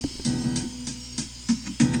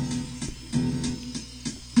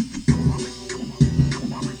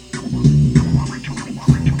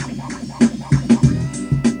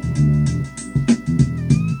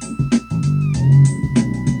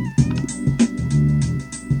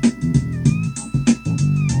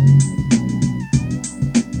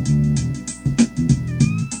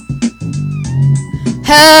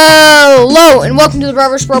Hello, and welcome to the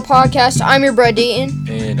Brothers Bro Podcast. I'm your bro, Dayton.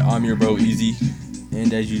 And I'm your bro, Easy.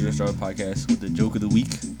 And as usual, start the podcast with the joke of the week,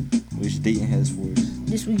 which Dayton has for us.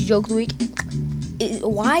 This week's joke of the week is,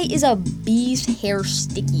 why is a bee's hair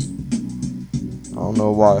sticky? I don't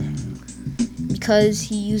know why. Because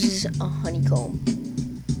he uses a honeycomb.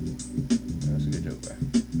 That's a good joke, bro.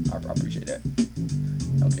 I appreciate that.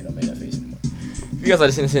 Okay, don't make that face anymore. If you guys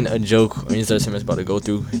like to send us a joke or any other segments about to go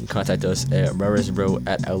through, you can contact us at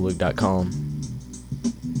brothersbro@outlook.com.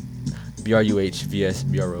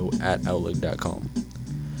 BRUHVSBRO@outlook.com.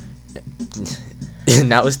 And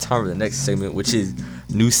now it's time for the next segment, which is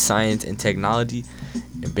new science and technology.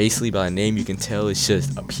 And basically, by the name, you can tell it's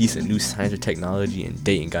just a piece of new science or technology, and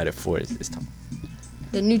Dayton got it for us this time.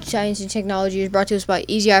 The new science and technology is brought to us by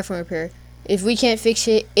Easy iPhone Repair. If we can't fix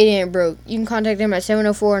it, it ain't broke. You can contact them at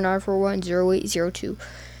 704-941-0802.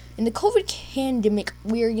 In the COVID pandemic,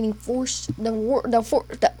 we are getting forced the world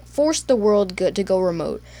to go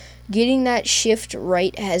remote. Getting that shift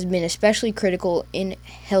right has been especially critical in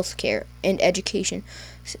healthcare and education.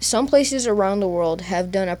 Some places around the world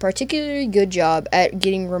have done a particularly good job at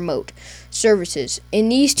getting remote services in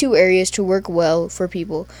these two areas to work well for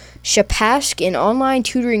people. Shapask, an online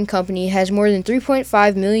tutoring company, has more than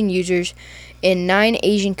 3.5 million users in 9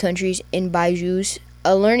 Asian countries, and Byju's,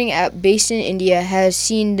 a learning app based in India, has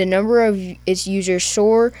seen the number of its users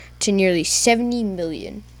soar to nearly 70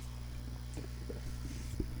 million.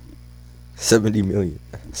 70 million.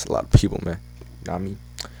 That's a lot of people, man. You know what I mean?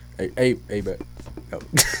 Hey, bro. Oh.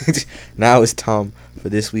 Now it's time for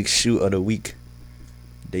this week's shoot of the week.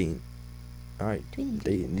 Dayton. Alright,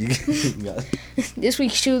 Dayton. You got it. This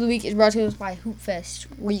week's shoot of the week is brought to us by Hoopfest,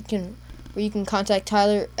 where you can contact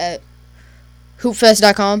Tyler at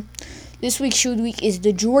hoopfest.com. This week's shoe of the week is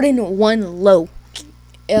the Jordan 1 Low.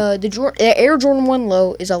 The Air Jordan 1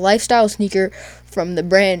 Low is a lifestyle sneaker from the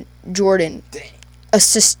brand Jordan, a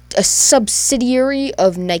subsidiary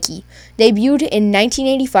of Nike. Debuted in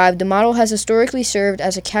 1985, the model has historically served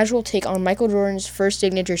as a casual take on Michael Jordan's first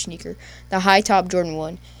signature sneaker, the high-top Jordan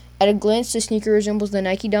 1. At a glance, the sneaker resembles the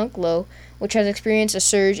Nike Dunk Low, which has experienced a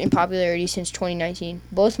surge in popularity since 2019.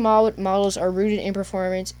 Both models are rooted in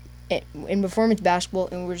performance basketball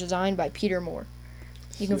and were designed by Peter Moore.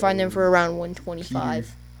 You can find them for around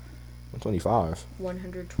 $125. $125.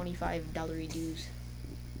 $125 dues.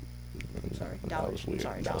 Sorry, dollars.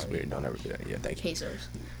 That was weird. Don't ever do that. Yeah, thank you. Pesos.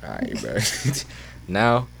 Alright, bro.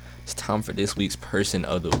 Now it's time for this week's person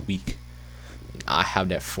of the week. I have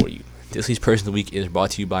that for you. This week's person of the week is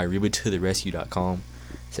brought to you by RebaToTheRescue.com.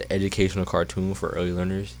 It's an educational cartoon for early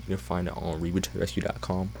learners. You can find it on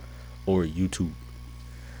RebaToTheRescue.com or YouTube.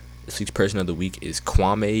 This week's person of the week is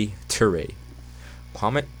Kwame Ture.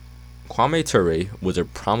 Kwame Ture was a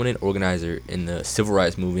prominent organizer in the civil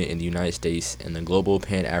rights movement in the United States and the global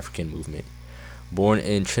Pan-African movement. Born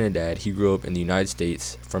in Trinidad, he grew up in the United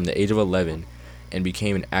States from the age of 11 and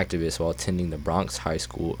became an activist while attending the Bronx High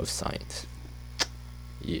School of Science.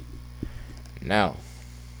 Yeah. Now,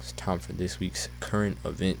 it's time for this week's current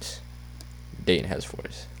events Dayton has for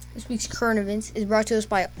us. This week's current events is brought to us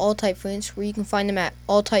by All Type Fence, where you can find them at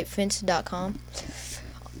alltypefence.com.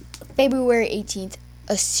 February 18th,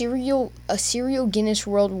 a serial Guinness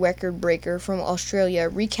World Record breaker from Australia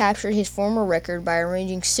recaptured his former record by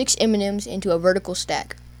arranging 6 M&Ms into a vertical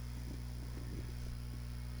stack.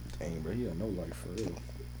 Dang, bro, you got no life for real.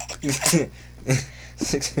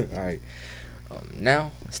 Alright.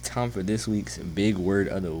 Now it's time for this week's big word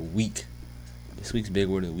of the week. This week's big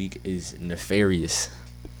word of the week is nefarious.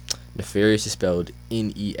 Nefarious is spelled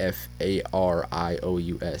Nefarious,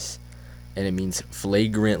 and it means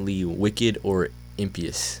flagrantly wicked or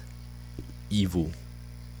impious, evil.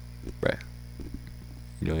 Bruh,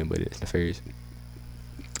 you know anybody that's nefarious?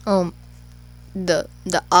 The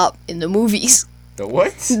op in the movies. The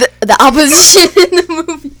what? The opposition in the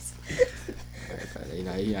movies.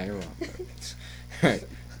 You're wrong. Alright,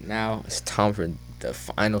 now it's time for the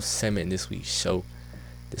final segment in this week's show.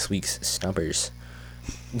 This week's Stumpers.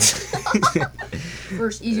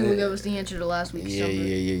 First, Easy will give us the answer to last week's Stumper.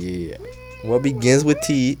 Yeah. What begins with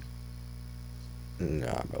T?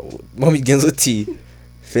 Nah, bro. What begins with T,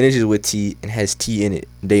 finishes with T, and has T in it?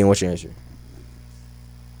 Dayton, what's your answer?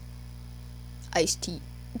 Iced tea.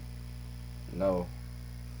 No,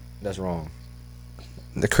 that's wrong.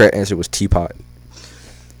 The correct answer was teapot.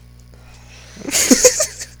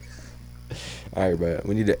 All right, bro.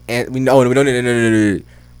 We need to. We don't need. No.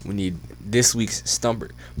 We need this week's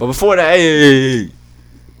Stumper. But before that, hey,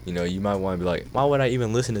 you know, you might want to be like, why would I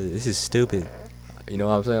even listen to this? This is stupid. You know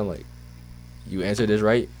what I'm saying? Like, you answer this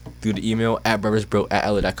right through the email at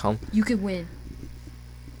brothersbro@outlook.com. You could win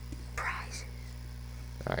prizes.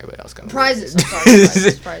 All right, what else? Prizes. I'm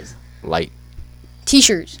sorry, prizes. Light.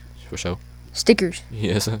 T-shirts. For sure. Stickers.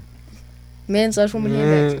 Yes. Man/woman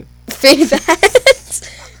handbags. Faded hats.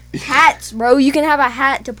 Hats, bro. You can have a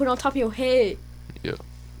hat to put on top of your head. Yeah.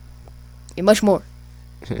 And much more.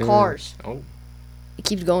 Cars. Oh. It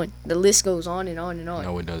keeps going. The list goes on and on and on.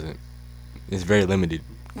 No, it doesn't. It's very limited.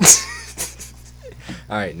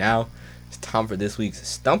 All right, now it's time for this week's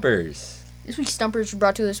Stumpers. This week's Stumpers are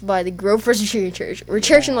brought to us by the Grove Presbyterian Church. We're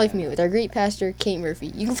cherishing life new with our great pastor, Kate Murphy.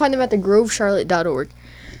 You can find them at thegrovecharlotte.org.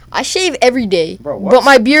 I shave every day, Bro, what? but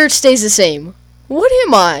my beard stays the same. What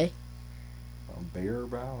am I? Bear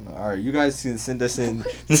brown. All right, you guys can send us in.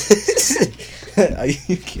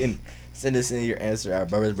 You can send us in your answer. Our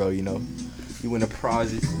brothers, bro. You know, you win a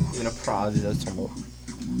prize. That's tomorrow.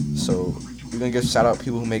 So we're gonna give shout out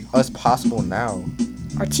people who make us possible now.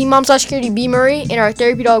 Our team mom / security B Murray and our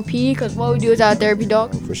therapy dog P, because what we do is our therapy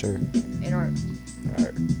dog. Oh, for sure. And our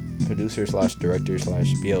producer / director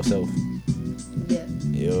 / BL self. yeah.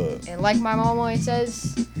 Yeah. And like my mom always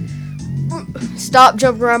says, stop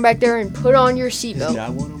jumping around back there and put on your seatbelt. I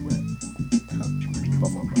want them,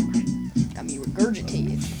 Got me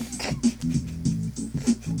regurgitated.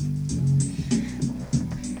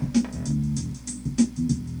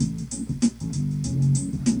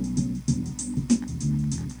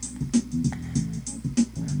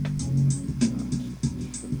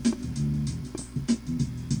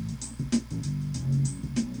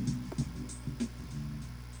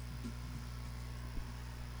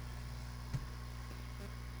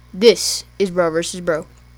 This is Bro versus Bro.